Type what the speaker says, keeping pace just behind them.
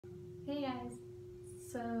Hey guys,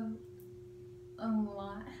 so a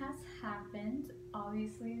lot has happened.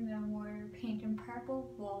 Obviously, no more pink and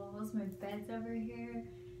purple walls, my bed's over here,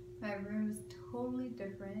 my room is totally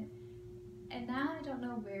different, and now I don't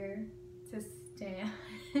know where to stand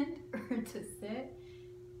or to sit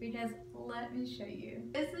because let me show you.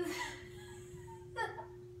 This is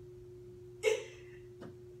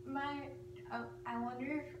my. Oh, I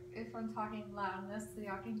wonder if I'm talking loud enough so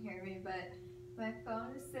y'all can hear me, but my phone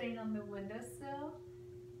is sitting on the windowsill.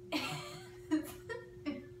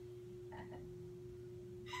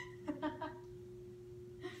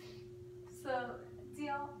 So, do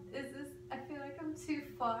y'all, I feel like I'm too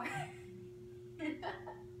far.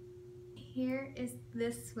 Here is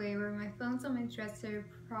this way where my phone's on my dresser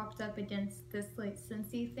propped up against this like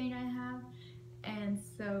Scentsy thing I have. And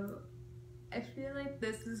so I feel like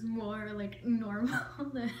this is more like normal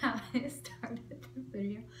than how I started the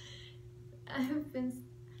video.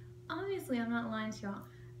 Obviously I'm not lying to y'all.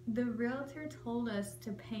 The realtor told us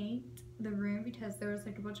to paint the room because there was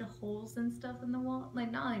like a bunch of holes and stuff in the wall.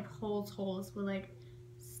 Like not like holes, but like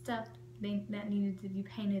stuff that needed to be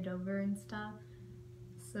painted over and stuff.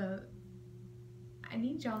 So I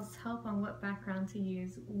need y'all's help on what background to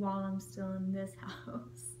use while I'm still in this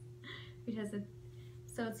house. Because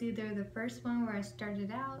it's either the first one where I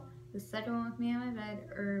started out, the second one with me on my bed,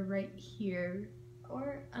 or right here.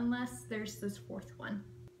 Or unless there's this fourth one.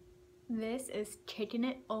 This is kicking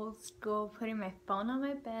it old school, putting my phone on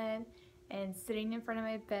my bed and sitting in front of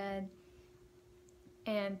my bed.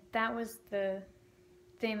 And that was the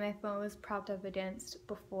thing my phone was propped up against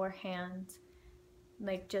beforehand,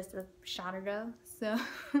 like just a shot ago. So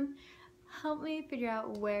help me figure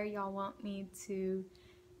out where y'all want me to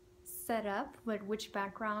set up, like which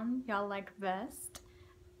background y'all like best.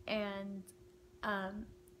 And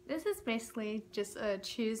this is basically just a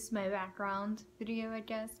choose my background video, I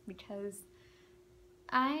guess, because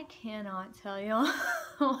I cannot tell y'all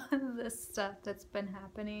all of this stuff that's been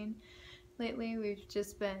happening lately. We've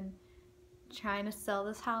just been trying to sell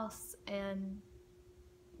this house, and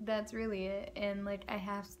that's really it. And like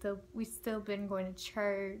we've still been going to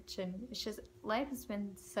church, and it's just, life has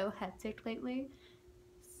been so hectic lately.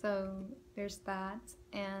 So there's that.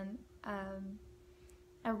 And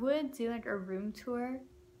I would do like a room tour,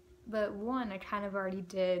 but one I kind of already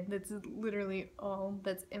did. That's literally all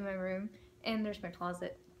that's in my room, and there's my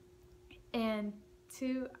closet. And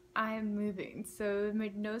two, I am moving, so it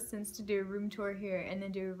made no sense to do a room tour here and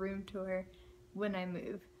then do a room tour when I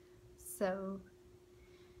move. So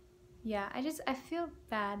yeah, I feel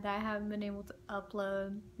bad that I haven't been able to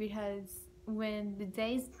upload, because when the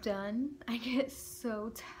day's done, I get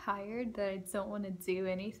so tired that I don't want to do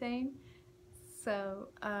anything. So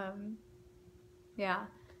yeah,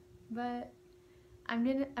 but I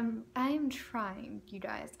am trying, you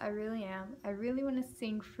guys. I really am. I really want to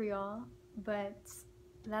sing for y'all, but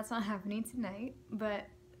that's not happening tonight. But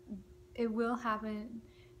it will happen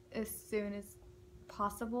as soon as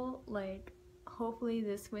possible. Like, hopefully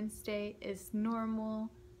this Wednesday is normal,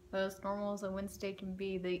 as normal as a Wednesday can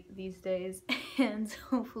be these days, and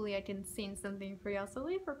hopefully I can sing something for y'all. So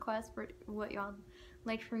leave requests for what y'all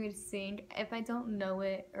like for me to sing. If I don't know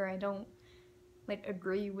it, or I don't like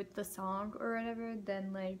agree with the song or whatever,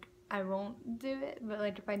 then like I won't do it. But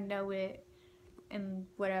like if I know it and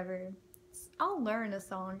whatever, I'll learn a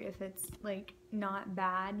song if it's like not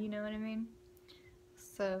bad, you know what I mean?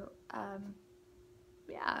 So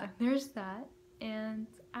yeah, there's that. And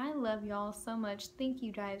I love y'all so much. Thank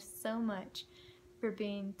you guys so much for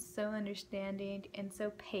being so understanding and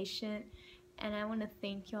so patient. And I want to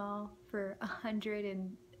thank y'all for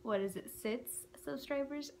 6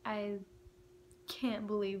 subscribers. I can't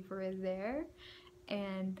believe we're there,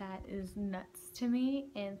 and that is nuts to me.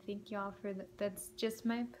 And thank y'all for that. That's just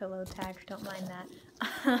my pillow tag, don't mind that.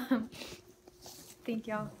 Thank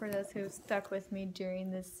y'all for those who stuck with me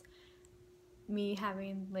during me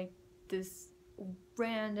having like this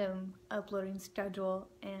random uploading schedule,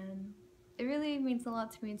 and it really means a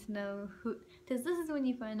lot to me to know who, because this is when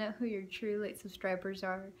you find out who your true like subscribers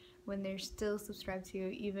are, when they're still subscribed to you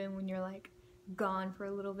even when you're like gone for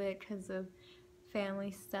a little bit because of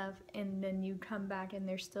family stuff, and then you come back and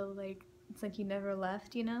they're still like, it's like you never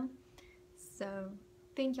left, you know? So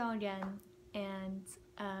thank y'all again. And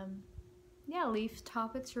yeah, leave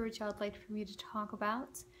topics for which y'all would like for me to talk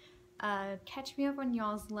about. Catch me up on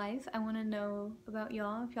y'all's life. I want to know about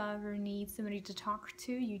y'all. If y'all ever need somebody to talk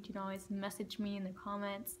to, you can always message me in the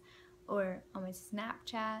comments or on my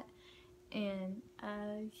Snapchat. And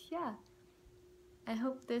yeah, I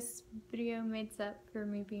hope this video makes up for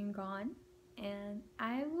me being gone, and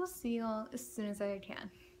I will see y'all as soon as I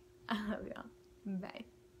can. I love y'all. Bye.